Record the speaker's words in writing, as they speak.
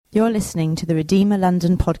You're listening to the Redeemer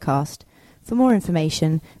London podcast. For more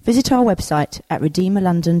information, visit our website at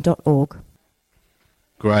redeemerlondon.org.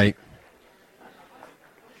 Great.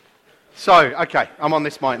 So, okay, I'm on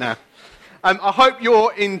this mic now. I hope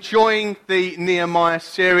you're enjoying the Nehemiah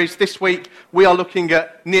series. This week we are looking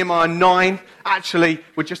at Nehemiah 9. Actually,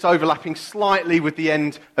 we're just overlapping slightly with the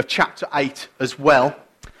end of chapter 8 as well.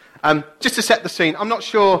 Just to set the scene, I'm not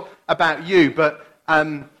sure about you, but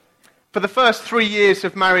for the first 3 years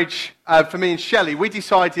of marriage for me and Shelley, we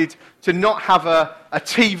decided to not have a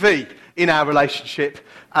TV in our relationship.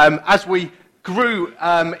 As we grew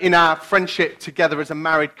in our friendship together as a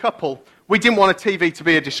married couple, we didn't want a TV to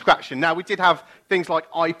be a distraction. Now, we did have things like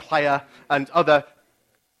iPlayer and other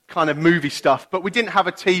kind of movie stuff, but we didn't have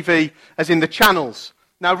a TV as in the channels.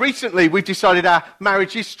 Now, recently, we've decided our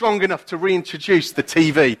marriage is strong enough to reintroduce the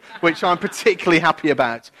TV, which I'm particularly happy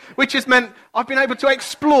about, which has meant I've been able to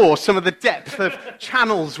explore some of the depth of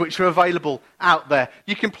channels which are available out there.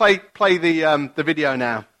 You can play the video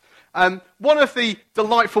now. One of the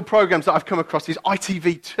delightful programs that I've come across is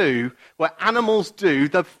ITV2, where animals do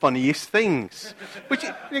the funniest things. Which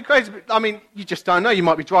is crazy. I mean, you just don't know. You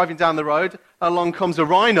might be driving down the road, along comes a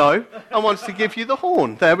rhino and wants to give you the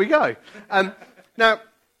horn. There we go. Now,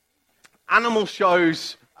 animal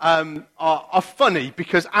shows are funny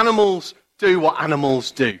because animals do what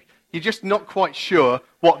animals do. You're just not quite sure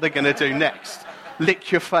what they're going to do next. Lick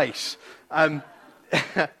your face. There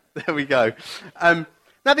we go.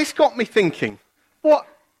 Now, this got me thinking,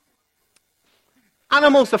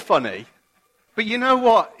 animals are funny, but you know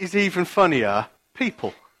what is even funnier?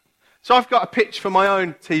 People. So I've got a pitch for my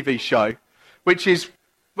own TV show, which is,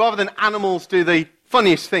 rather than animals do the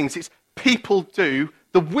funniest things, it's people do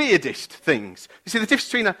the weirdest things. You see, the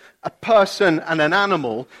difference between a person and an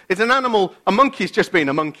animal is a monkey's just being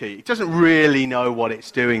a monkey. It doesn't really know what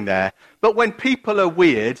it's doing there. But when people are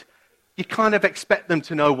weird, you kind of expect them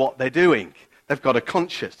to know what they're doing. They've got a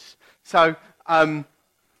conscience. So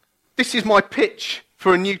this is my pitch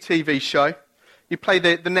for a new TV show. You play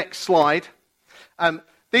the next slide.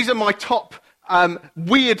 These are my top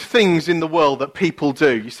weird things in the world that people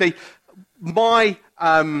do. You see, my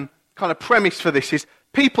kind of premise for this is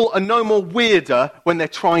people are no more weirder when they're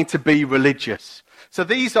trying to be religious. So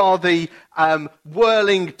these are the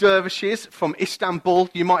whirling dervishes from Istanbul.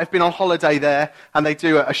 You might have been on holiday there, and they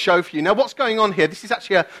do a show for you. Now, what's going on here? This is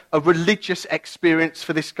actually a religious experience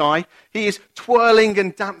for this guy. He is twirling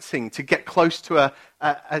and dancing to get close to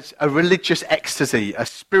a religious ecstasy, a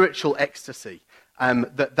spiritual ecstasy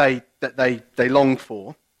that they long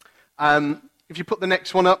for. If you put the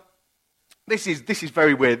next one up, this is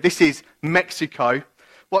very weird. This is Mexico.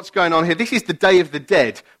 What's going on here? This is the Day of the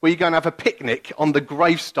Dead, where you go and have a picnic on the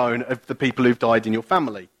gravestone of the people who've died in your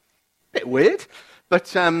family. Bit weird,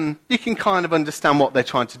 but you can kind of understand what they're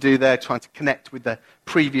trying to do there, trying to connect with the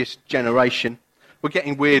previous generation. We're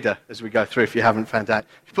getting weirder as we go through, if you haven't found out.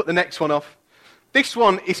 If you put the next one off. This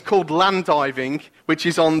one is called land diving, which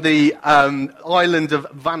is on the island of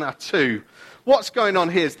Vanuatu. What's going on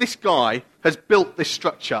here is this guy has built this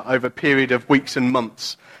structure over a period of weeks and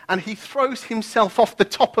months, and he throws himself off the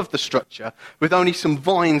top of the structure with only some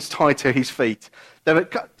vines tied to his feet. They've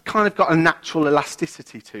kind of got a natural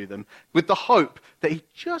elasticity to them, with the hope that he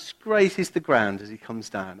just grazes the ground as he comes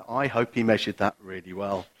down. I hope he measured that really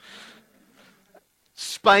well.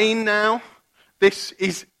 Spain now. This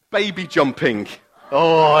is baby jumping.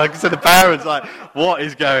 Oh, so the parents like, what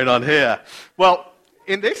is going on here? Well,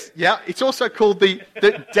 in this, it's also called the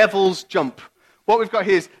devil's jump. What we've got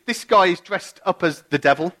here is this guy is dressed up as the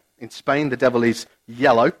devil. In Spain, the devil is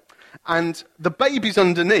yellow. And the babies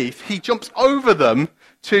underneath, he jumps over them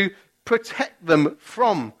to protect them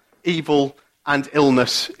from evil and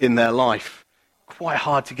illness in their life. Quite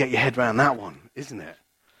hard to get your head around that one, isn't it?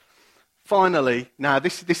 Finally, now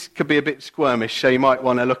this could be a bit squirmish, so you might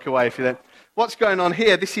want to look away if you don't. What's going on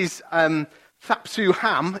here? This is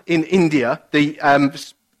Thapsuzam in India, the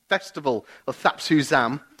festival of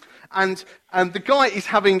Thapsuzam. And the guy is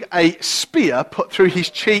having a spear put through his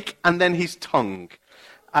cheek and then his tongue.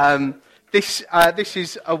 This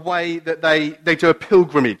is a way that they do a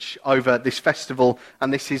pilgrimage over this festival,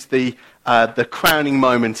 and this is the crowning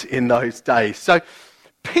moment in those days. So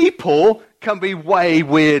people can be way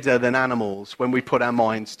weirder than animals when we put our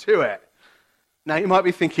minds to it. Now, you might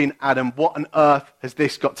be thinking, Adam, what on earth has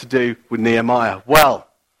this got to do with Nehemiah? Well,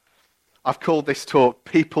 I've called this talk,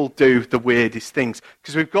 People Do the Weirdest Things,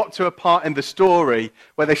 because we've got to a part in the story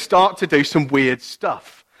where they start to do some weird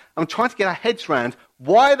stuff. I'm trying to get our heads around,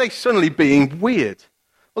 why are they suddenly being weird?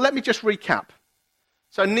 Well, let me just recap.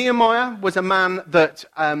 So Nehemiah was a man that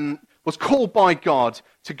was called by God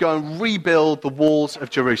to go and rebuild the walls of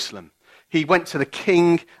Jerusalem. He went to the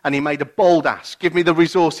king and he made a bold ask, give me the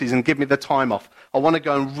resources and give me the time off. I want to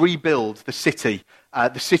go and rebuild the city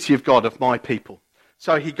of God, of my people.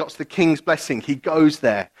 So he got the king's blessing. He goes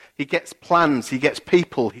there. He gets plans. He gets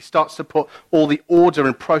people. He starts to put all the order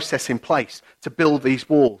and process in place to build these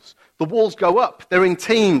walls. The walls go up. They're in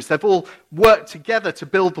teams. They've all worked together to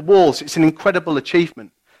build the walls. It's an incredible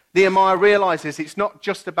achievement. Nehemiah realizes it's not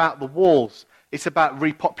just about the walls. It's about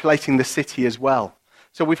repopulating the city as well.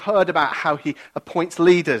 So we've heard about how he appoints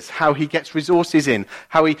leaders, how he gets resources in,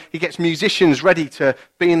 how he gets musicians ready to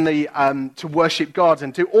be in to worship God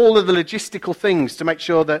and do all of the logistical things to make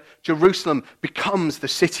sure that Jerusalem becomes the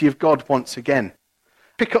city of God once again.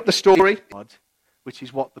 Pick up the story, which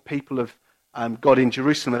is what the people of God in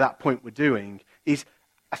Jerusalem at that point were doing, is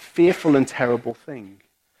a fearful and terrible thing.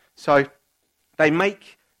 So they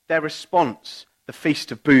make their response the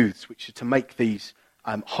Feast of Booths, which is to make these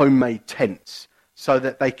homemade tents, so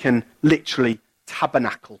that they can literally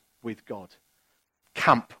tabernacle with God,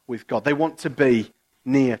 camp with God. They want to be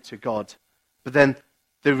near to God. But then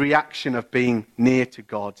the reaction of being near to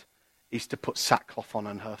God is to put sackcloth on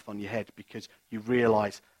and earth on your head, because you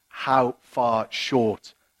realize how far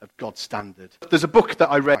short of God's standard. There's a book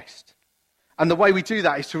that I read, and the way we do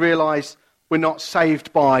that is to realize we're not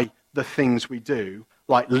saved by the things we do,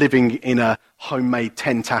 like living in a homemade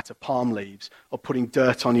tent out of palm leaves or putting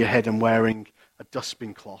dirt on your head and wearing a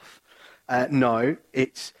dustbin cloth. No,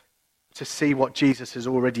 it's to see what Jesus has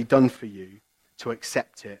already done for you, to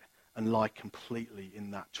accept it and lie completely in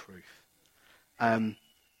that truth.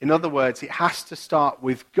 In other words, it has to start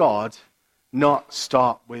with God, not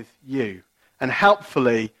start with you. And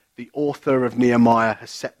helpfully, the author of Nehemiah has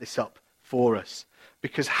set this up for us.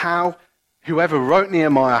 Because whoever wrote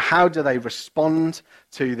Nehemiah, how do they respond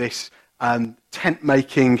to this tent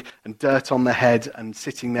making and dirt on the head and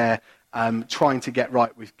sitting there trying to get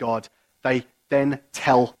right with God? They then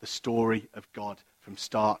tell the story of God from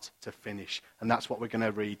start to finish. And that's what we're going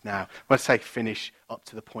to read now. When I say finish, up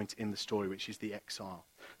to the point in the story, which is the exile.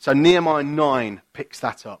 So Nehemiah 9 picks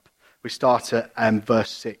that up. We start at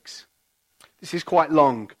verse 6. This is quite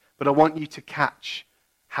long, but I want you to catch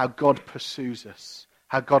how God pursues us,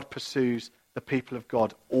 how God pursues the people of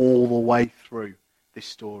God all the way through this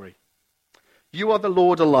story. You are the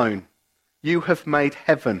Lord alone. You have made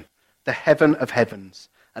heaven, the heaven of heavens,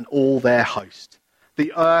 and all their host,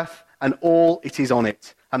 the earth and all it is on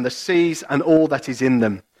it, and the seas and all that is in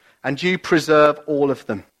them. And you preserve all of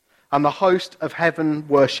them. And the host of heaven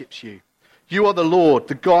worships you. You are the Lord,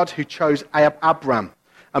 the God who chose Abram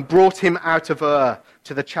and brought him out of Ur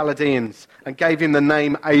to the Chaldeans and gave him the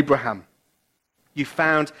name Abraham. You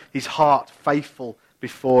found his heart faithful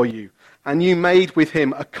before you, and you made with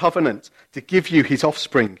him a covenant to give you his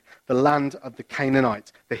offspring, the land of the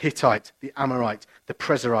Canaanite, the Hittite, the Amorite, the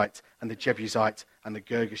Prezorite, and the Jebusite, and the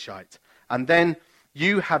Girgashite. And then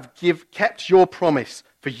you have kept your promise,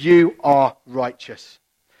 for you are righteous.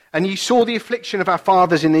 And you saw the affliction of our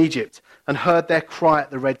fathers in Egypt, and heard their cry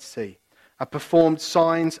at the Red Sea, and performed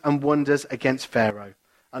signs and wonders against Pharaoh,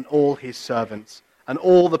 and all his servants, and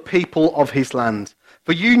all the people of his land.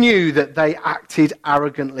 For you knew that they acted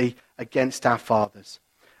arrogantly against our fathers.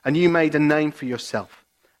 And you made a name for yourself,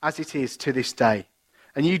 as it is to this day.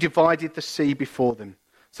 And you divided the sea before them,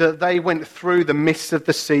 so that they went through the midst of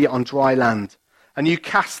the sea on dry land. And you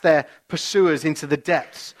cast their pursuers into the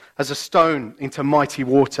depths, as a stone into mighty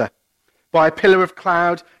water. By a pillar of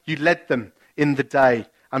cloud you led them in the day,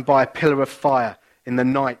 and by a pillar of fire in the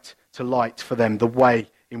night to light for them the way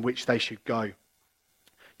in which they should go.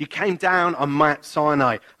 You came down on Mount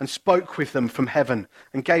Sinai and spoke with them from heaven,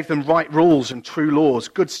 and gave them right rules and true laws,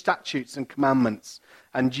 good statutes and commandments.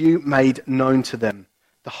 And you made known to them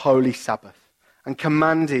the holy Sabbath, and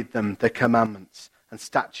commanded them the commandments and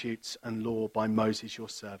statutes and law by Moses your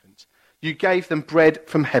servant. You gave them bread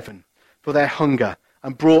from heaven for their hunger,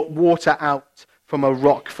 and brought water out from a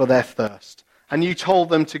rock for their thirst. And you told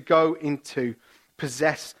them to go into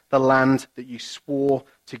possess the land that you swore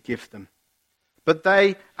to give them. But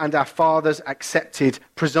they and our fathers accepted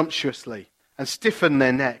presumptuously, and stiffened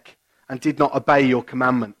their neck, and did not obey your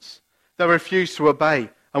commandments. They refused to obey,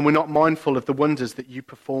 and were not mindful of the wonders that you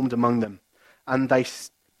performed among them.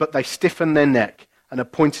 But they stiffened their neck, and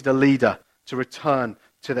appointed a leader to return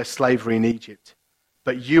to their slavery in Egypt.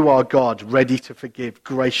 But you are God, ready to forgive,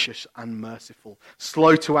 gracious and merciful,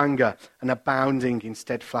 slow to anger, and abounding in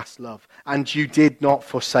steadfast love. And you did not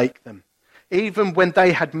forsake them. Even when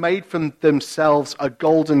they had made from themselves a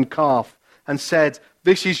golden calf, and said,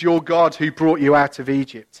 "This is your God who brought you out of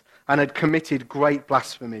Egypt," and had committed great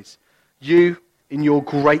blasphemies, you in your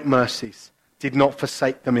great mercies, did not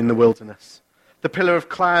forsake them in the wilderness. The pillar of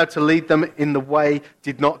cloud to lead them in the way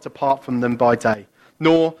did not depart from them by day,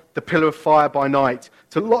 nor the pillar of fire by night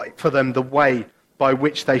to light for them the way by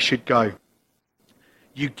which they should go.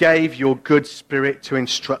 You gave your good spirit to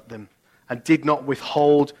instruct them, and did not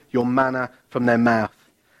withhold your manna from their mouth,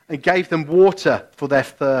 and gave them water for their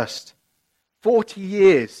thirst. 40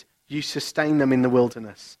 years you sustained them in the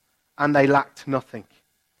wilderness, and they lacked nothing.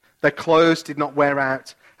 Their clothes did not wear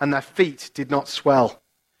out, and their feet did not swell.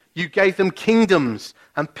 You gave them kingdoms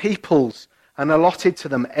and peoples, and allotted to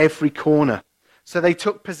them every corner. So they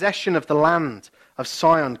took possession of the land of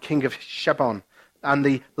Sihon, king of Heshbon, and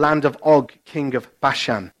the land of Og, king of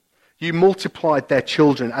Bashan. You multiplied their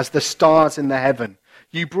children as the stars in the heaven.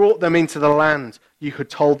 You brought them into the land you had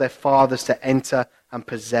told their fathers to enter and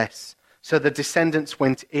possess. So the descendants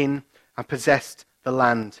went in and possessed the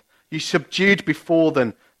land. You subdued before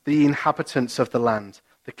them the inhabitants of the land,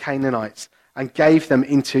 the Canaanites, and gave them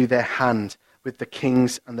into their hand with the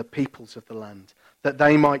kings and the peoples of the land, that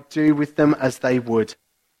they might do with them as they would.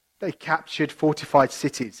 They captured fortified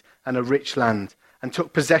cities and a rich land, and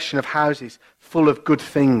took possession of houses full of good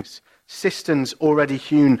things, cisterns already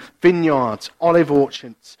hewn, vineyards, olive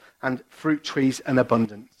orchards, and fruit trees in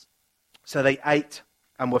abundance. So they ate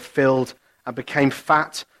and were filled and became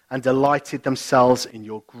fat and delighted themselves in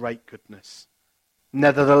your great goodness.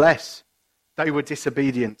 Nevertheless, they were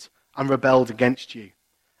disobedient and rebelled against you,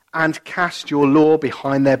 and cast your law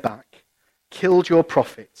behind their back, killed your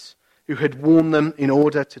prophets, who had warned them in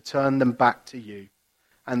order to turn them back to you,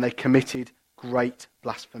 and they committed great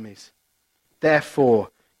blasphemies.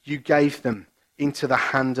 Therefore, you gave them into the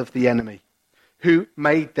hand of the enemy, who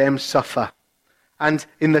made them suffer. And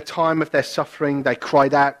in the time of their suffering, they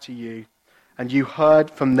cried out to you, and you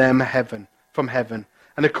heard from heaven.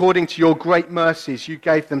 And according to your great mercies, you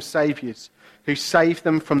gave them saviors, who saved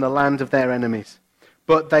them from the land of their enemies.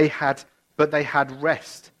 But they had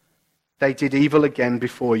rest. They did evil again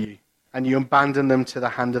before you, and you abandoned them to the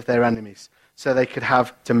hand of their enemies, so they could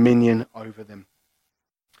have dominion over them.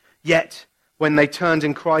 Yet, when they turned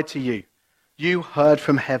and cried to you, you heard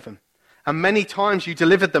from heaven, and many times you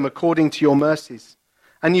delivered them according to your mercies,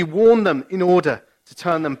 and you warned them in order to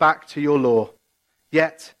turn them back to your law.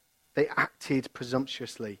 Yet they acted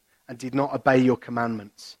presumptuously and did not obey your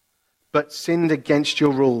commandments, but sinned against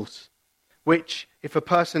your rules, which, if a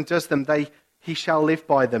person does them, he shall live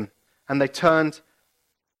by them. And they turned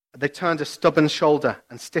a stubborn shoulder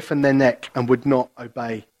and stiffened their neck and would not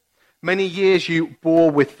obey. Many years you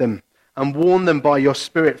bore with them and warned them by your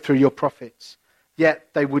spirit through your prophets, yet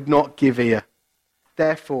they would not give ear.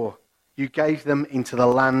 Therefore, you gave them into the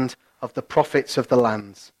land of the prophets of the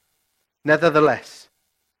lands. Nevertheless,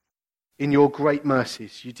 in your great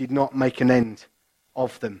mercies, you did not make an end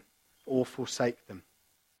of them or forsake them.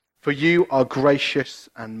 For you are gracious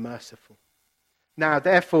and merciful. Now,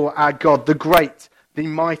 therefore, our God, the great, the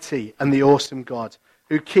mighty, and the awesome God,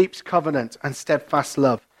 who keeps covenant and steadfast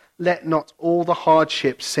love, let not all the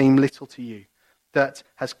hardships seem little to you that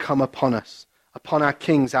has come upon us, upon our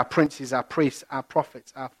kings, our princes, our priests, our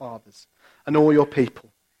prophets, our fathers, and all your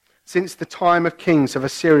people, since the time of kings of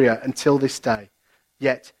Assyria until this day.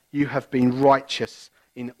 Yet you have been righteous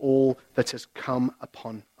in all that has come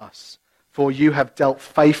upon us. For you have dealt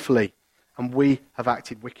faithfully, and we have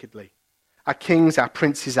acted wickedly. Our kings, our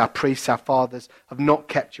princes, our priests, our fathers have not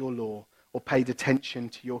kept your law or paid attention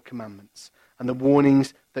to your commandments and the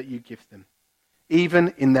warnings that you give them,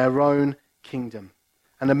 even in their own kingdom,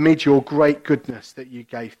 and amid your great goodness that you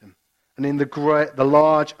gave them, and in the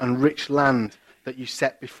large and rich land that you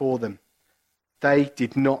set before them. They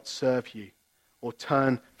did not serve you or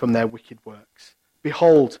turn from their wicked works.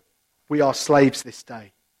 Behold, we are slaves this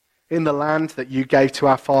day in the land that you gave to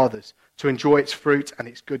our fathers to enjoy its fruit and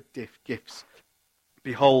its good gifts.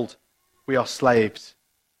 Behold, we are slaves,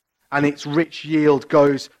 and its rich yield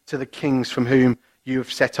goes to the kings from whom you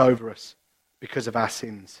have set over us because of our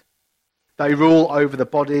sins. They rule over the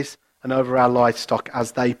bodies and over our livestock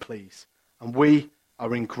as they please, and we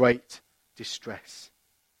are in great distress.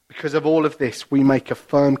 Because of all of this, we make a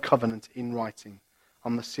firm covenant in writing.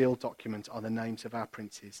 On the sealed document are the names of our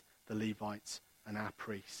princes, the Levites, and our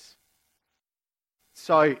priests.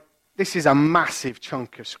 So, this is a massive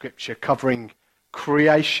chunk of scripture covering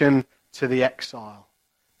creation to the exile.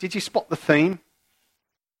 Did you spot the theme?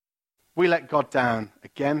 We let God down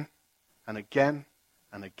again and again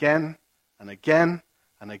and again and again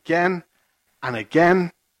and again and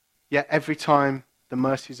again. Yet every time the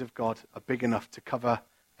mercies of God are big enough to cover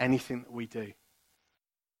anything that we do.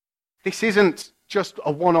 This isn't just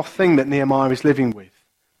a one-off thing that Nehemiah is living with.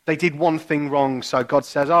 They did one thing wrong, so God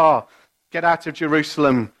says, get out of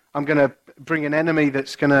Jerusalem. I'm going to bring an enemy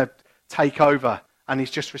that's going to take over. And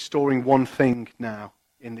he's just restoring one thing now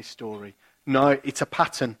in this story. No, it's a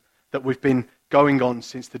pattern that we've been going on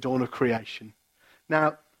since the dawn of creation.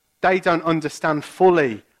 Now, they don't understand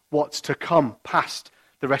fully what's to come past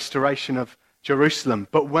the restoration of Jerusalem.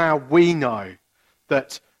 But now we know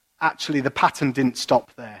that actually the pattern didn't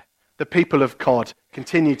stop there. The people of God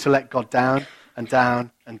continued to let God down and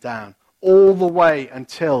down and down, all the way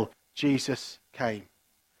until Jesus came.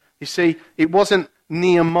 You see, it wasn't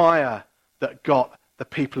Nehemiah that got the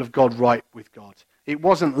people of God right with God. It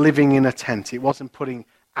wasn't living in a tent. It wasn't putting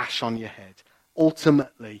ash on your head.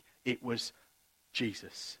 Ultimately, it was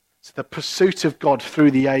Jesus. So the pursuit of God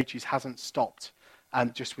through the ages hasn't stopped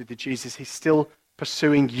just with the Jesus. He's still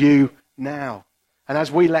pursuing you now. And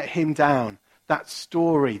as we let him down, that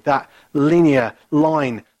story, that linear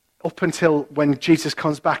line, up until when Jesus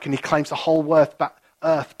comes back and he claims the whole earth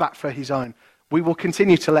back for his own, we will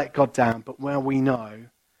continue to let God down, but where we know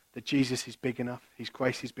that Jesus is big enough, his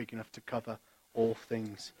grace is big enough to cover all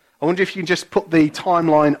things. I wonder if you can just put the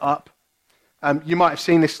timeline up. You might have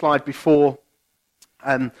seen this slide before.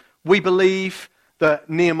 We believe that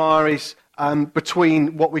Nehemiah is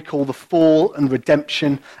between what we call the fall and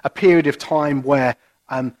redemption, a period of time where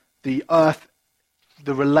the earth,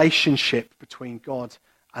 the relationship between God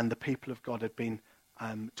and the people of God had been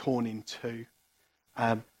torn in two.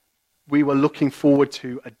 We were looking forward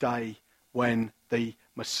to a day when the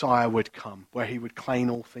Messiah would come, where he would claim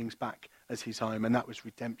all things back as his own, and that was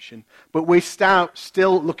redemption. But we're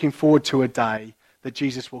still looking forward to a day that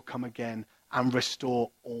Jesus will come again and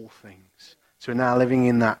restore all things. So we're now living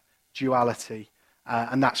in that duality,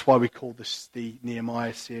 and that's why we call this the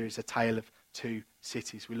Nehemiah series A Tale of Two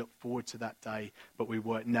Cities. We look forward to that day, but we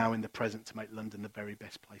work now in the present to make London the very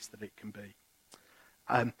best place that it can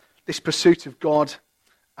be. This pursuit of God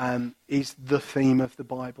is the theme of the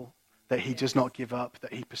Bible, that he does not give up,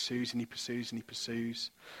 that he pursues and he pursues and he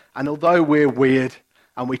pursues. And although we're weird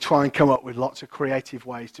and we try and come up with lots of creative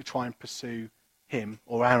ways to try and pursue him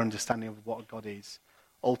or our understanding of what God is,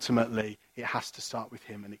 ultimately it has to start with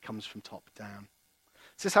him, and it comes from top down.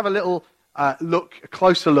 So let's have a little a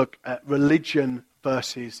closer look at religion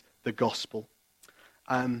versus the gospel.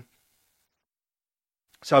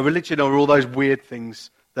 So religion are all those weird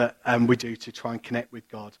things that we do to try and connect with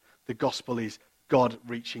God. The gospel is God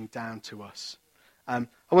reaching down to us.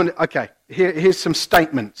 Here's some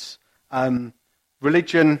statements.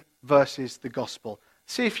 Religion versus the gospel.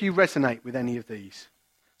 See if you resonate with any of these.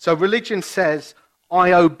 So religion says,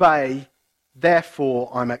 I obey, therefore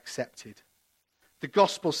I'm accepted. The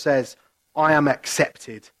gospel says, I am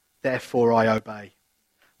accepted, therefore I obey.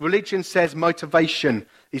 Religion says motivation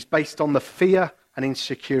is based on the fear and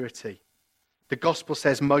insecurity. The gospel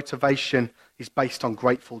says motivation is based on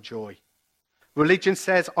grateful joy. Religion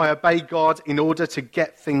says, I obey God in order to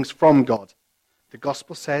get things from God. The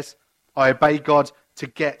gospel says, I obey God to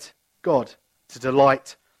get God, to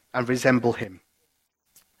delight and resemble him.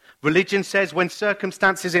 Religion says, when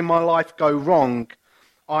circumstances in my life go wrong,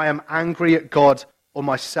 I am angry at God or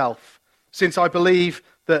myself, since I believe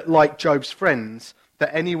that, like Job's friends,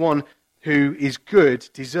 that anyone who is good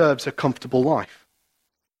deserves a comfortable life.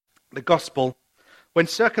 The gospel, when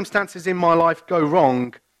circumstances in my life go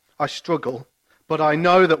wrong, I struggle, but I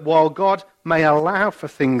know that while God may allow for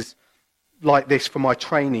things like this for my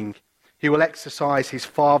training, he will exercise his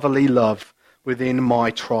fatherly love within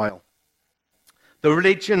my trial. The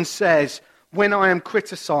religion says, when I am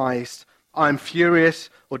criticized, I am furious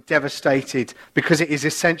or devastated because it is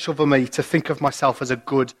essential for me to think of myself as a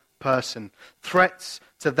good person. Threats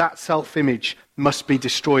to that self-image must be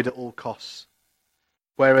destroyed at all costs.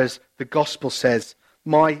 Whereas the gospel says,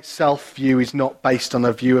 my self-view is not based on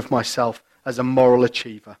a view of myself as a moral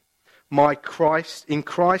achiever. In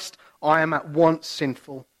Christ, I am at once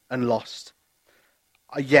sinful and lost,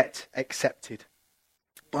 yet accepted.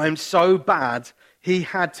 I am so bad, he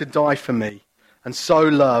had to die for me, and so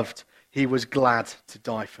loved, he was glad to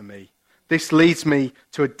die for me. This leads me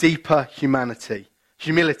to a deeper humility,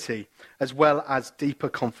 as well as deeper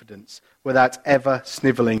confidence, without ever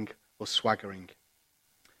snivelling or swaggering.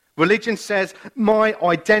 Religion says, my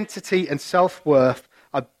identity and self-worth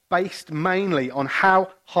are based mainly on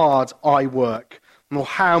how hard I work, or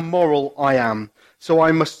how moral I am. So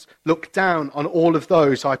I must look down on all of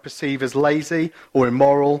those I perceive as lazy or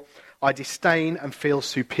immoral. I disdain and feel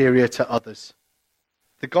superior to others.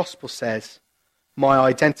 The gospel says, my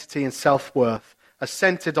identity and self-worth are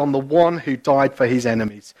centered on the one who died for his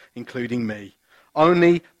enemies, including me.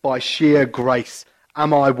 Only by sheer grace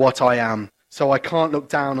am I what I am, So I can't look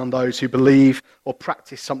down on those who believe or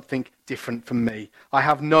practice something different from me. I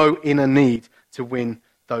have no inner need to win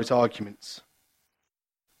those arguments.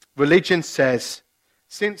 Religion says,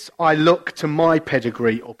 since I look to my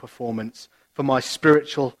pedigree or performance for my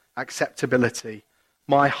spiritual acceptability,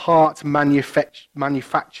 my heart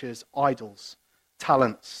manufactures idols,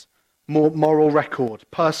 talents, moral record,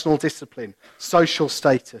 personal discipline, social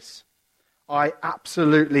status. I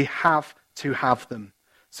absolutely have to have them.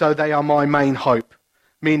 So they are my main hope,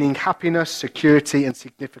 meaning happiness, security, and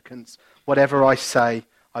significance, whatever I say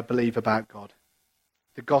I believe about God.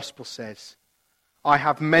 The gospel says, I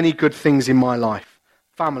have many good things in my life,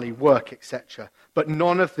 family, work, etc., but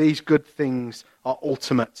none of these good things are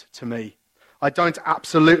ultimate to me. I don't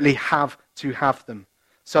absolutely have to have them.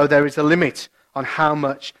 So there is a limit on how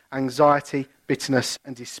much anxiety, bitterness,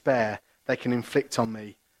 and despair they can inflict on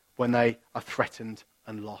me when they are threatened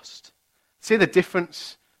and lost. See the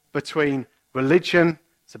difference between religion,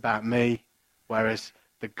 it's about me, whereas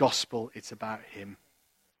the gospel, it's about him.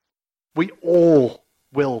 We all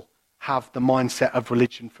will have the mindset of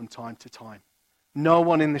religion from time to time. No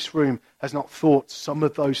one in this room has not thought some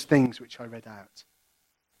of those things which I read out.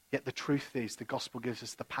 Yet the truth is, the gospel gives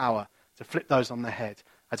us the power to flip those on their head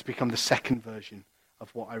and to become the second version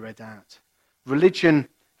of what I read out. Religion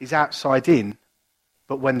is outside in,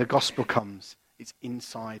 but when the gospel comes, it's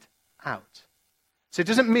inside out. So it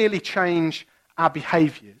doesn't merely change our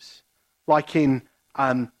behaviours, like in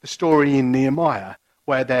the story in Nehemiah,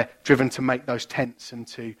 where they're driven to make those tents and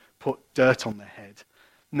to put dirt on their head.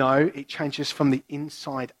 No, it changes from the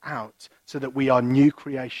inside out so that we are new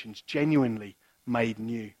creations, genuinely made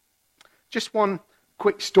new. Just one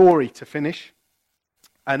quick story to finish.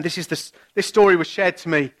 And this story was shared to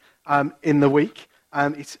me in the week.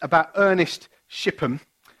 It's about Ernest Shipham,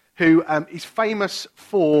 who is famous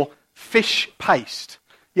for fish paste.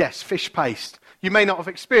 Yes, fish paste. You may not have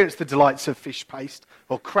experienced the delights of fish paste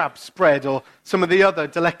or crab spread or some of the other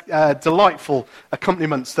delightful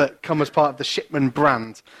accompaniments that come as part of the Shipman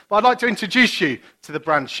brand. But I'd like to introduce you to the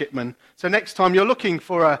brand Shipman. So next time you're looking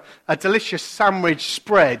for a delicious sandwich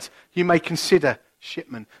spread, you may consider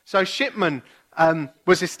Shipman. So Shipman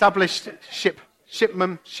was established,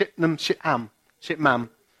 Shipman.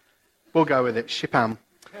 We'll go with it, Shipham.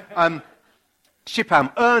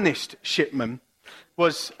 Shipham, Ernest Shipman,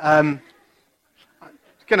 was...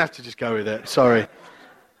 going to have to just go with it, sorry.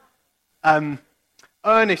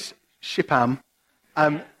 Ernest Shipham,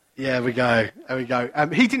 there we go.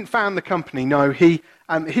 He didn't found the company, no. He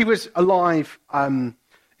was alive in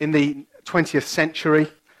the 20th century.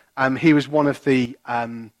 He was one of the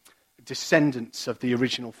descendants of the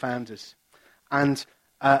original founders. And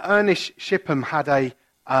Ernest Shipham had a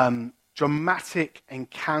dramatic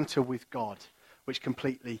encounter with God, which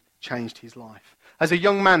completely changed his life. As a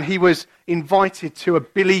young man, he was invited to a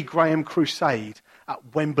Billy Graham crusade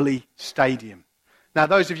at Wembley Stadium. Now,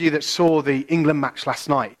 those of you that saw the England match last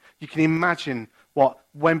night, you can imagine what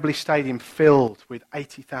Wembley Stadium filled with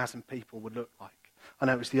 80,000 people would look like. I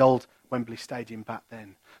know it was the old Wembley Stadium back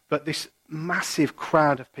then. But this massive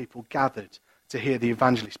crowd of people gathered to hear the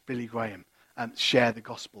evangelist Billy Graham share the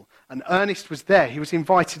gospel. And Ernest was there. He was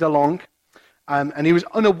invited along. And he was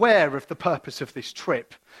unaware of the purpose of this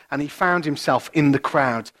trip, and he found himself in the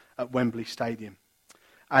crowd at Wembley Stadium.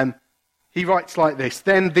 He writes like this: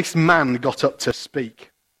 Then this man got up to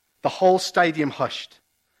speak. The whole stadium hushed,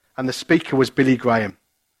 and the speaker was Billy Graham.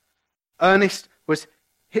 Ernest was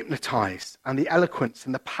hypnotized, and the eloquence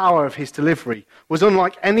and the power of his delivery was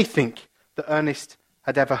unlike anything that Ernest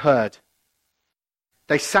had ever heard.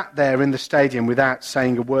 They sat there in the stadium without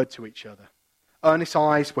saying a word to each other. Ernest's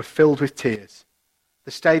eyes were filled with tears. The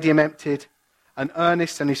stadium emptied, and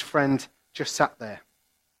Ernest and his friend just sat there.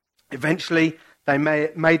 Eventually, they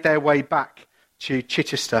made their way back to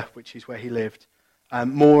Chichester, which is where he lived,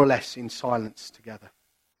 more or less in silence together.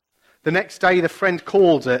 The next day, the friend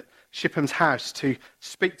called at Shipham's house to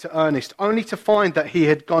speak to Ernest, only to find that he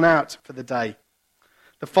had gone out for the day.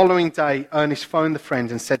 The following day, Ernest phoned the friend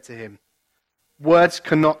and said to him, "Words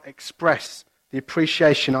cannot express the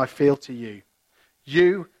appreciation I feel to you.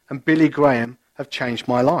 You and Billy Graham have changed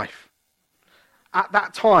my life." At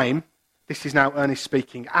that time, this is now Ernest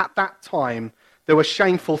speaking, at that time there were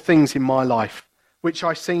shameful things in my life which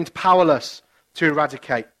I seemed powerless to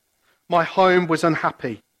eradicate. My home was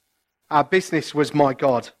unhappy. Our business was my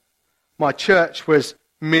God. My church was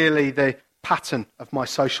merely the pattern of my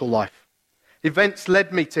social life. Events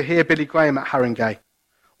led me to hear Billy Graham at Haringey.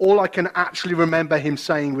 All I can actually remember him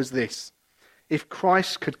saying was this: "If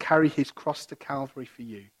Christ could carry his cross to Calvary for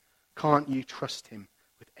you, can't you trust him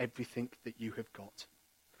with everything that you have got?"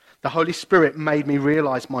 The Holy Spirit made me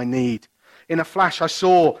realize my need In a flash, I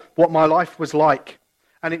saw what my life was like,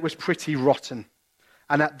 and it was pretty rotten.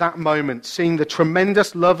 And at that moment, seeing the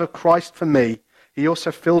tremendous love of Christ for me, he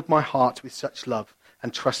also filled my heart with such love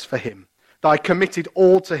and trust for him, that I committed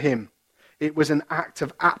all to him. It was an act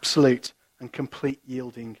of absolute and complete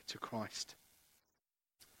yielding to Christ.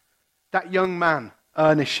 That young man,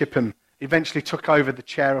 Ernest Shipham, eventually took over the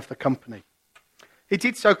chair of the company. He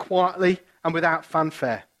did so quietly and without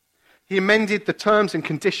fanfare. He amended the terms and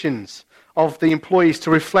conditions of the employees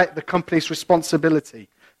to reflect the company's responsibility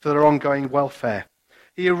for their ongoing welfare.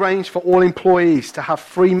 He arranged for all employees to have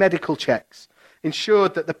free medical checks,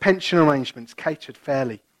 ensured that the pension arrangements catered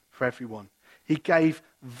fairly for everyone. He gave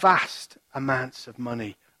vast amounts of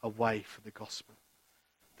money away for the gospel.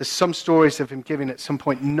 There's some stories of him giving at some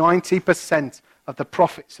point 90% of the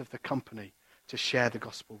profits of the company to share the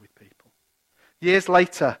gospel with people. Years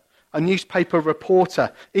later, a newspaper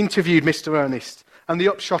reporter interviewed Mr. Ernest, and the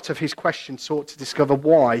upshot of his question sought to discover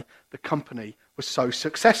why the company was so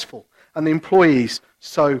successful and the employees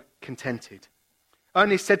so contented.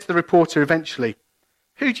 Ernest said to the reporter eventually,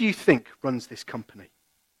 "Who do you think runs this company?"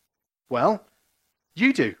 "Well,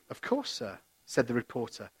 you do, of course, sir," said the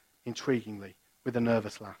reporter, intriguingly, with a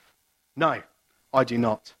nervous laugh. "No, I do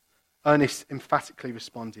not." Ernest emphatically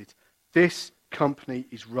responded, "This company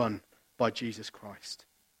is run by Jesus Christ."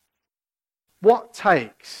 What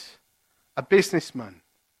takes a businessman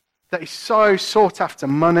that is so sought after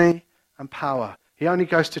money and power, he only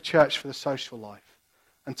goes to church for the social life,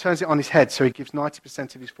 and turns it on his head so he gives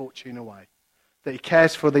 90% of his fortune away, that he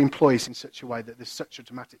cares for the employees in such a way that there's such a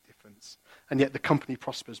dramatic difference, and yet the company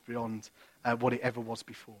prospers beyond what it ever was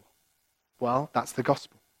before? Well, that's the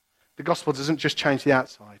gospel. The gospel doesn't just change the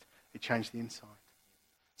outside, it changed the inside.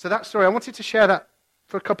 So that story, I wanted to share that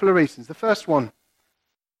for a couple of reasons. The first one,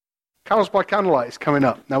 Carols by Candlelight is coming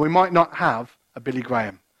up. Now, we might not have a Billy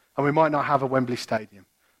Graham, and we might not have a Wembley Stadium,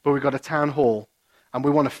 but we've got a town hall, and we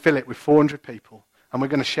want to fill it with 400 people, and we're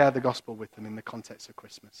going to share the gospel with them in the context of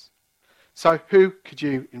Christmas. So who could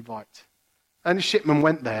you invite? Ernest Shipman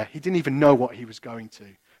went there. He didn't even know what he was going to.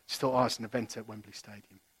 Just thought, oh, it's an event at Wembley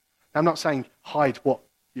Stadium. Now, I'm not saying hide what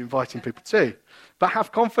you're inviting people to, but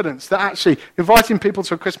have confidence that actually inviting people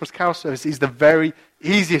to a Christmas carol service is the very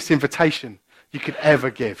easiest invitation you could ever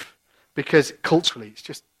give, because culturally it's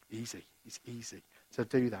just easy. It's easy to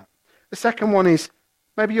do that. The second one is,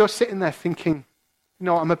 maybe you're sitting there thinking,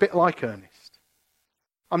 I'm a bit like Ernest.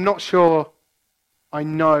 I'm not sure I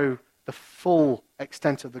know the full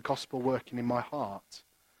extent of the gospel working in my heart.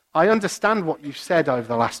 I understand what you've said over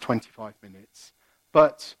the last 25 minutes,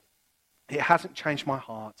 but it hasn't changed my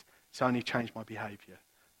heart. It's only changed my behaviour.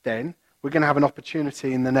 Then we're going to have an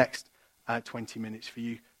opportunity in the next 20 minutes for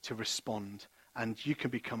you to respond, and you can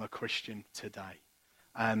become a Christian today.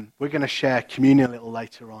 We're going to share communion a little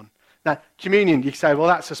later on. Now, communion, you say, well,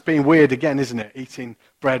 that's us being weird again, isn't it? Eating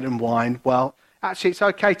bread and wine. Well, actually, it's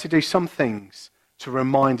okay to do some things to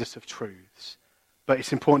remind us of truths. But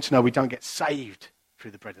it's important to know we don't get saved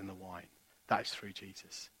through the bread and the wine. That is through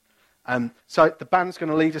Jesus. So the band's going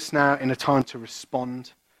to lead us now in a time to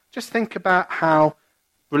respond. Just think about how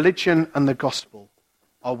religion and the gospel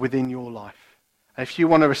are within your life. And if you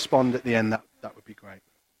want to respond at the end, that would be great.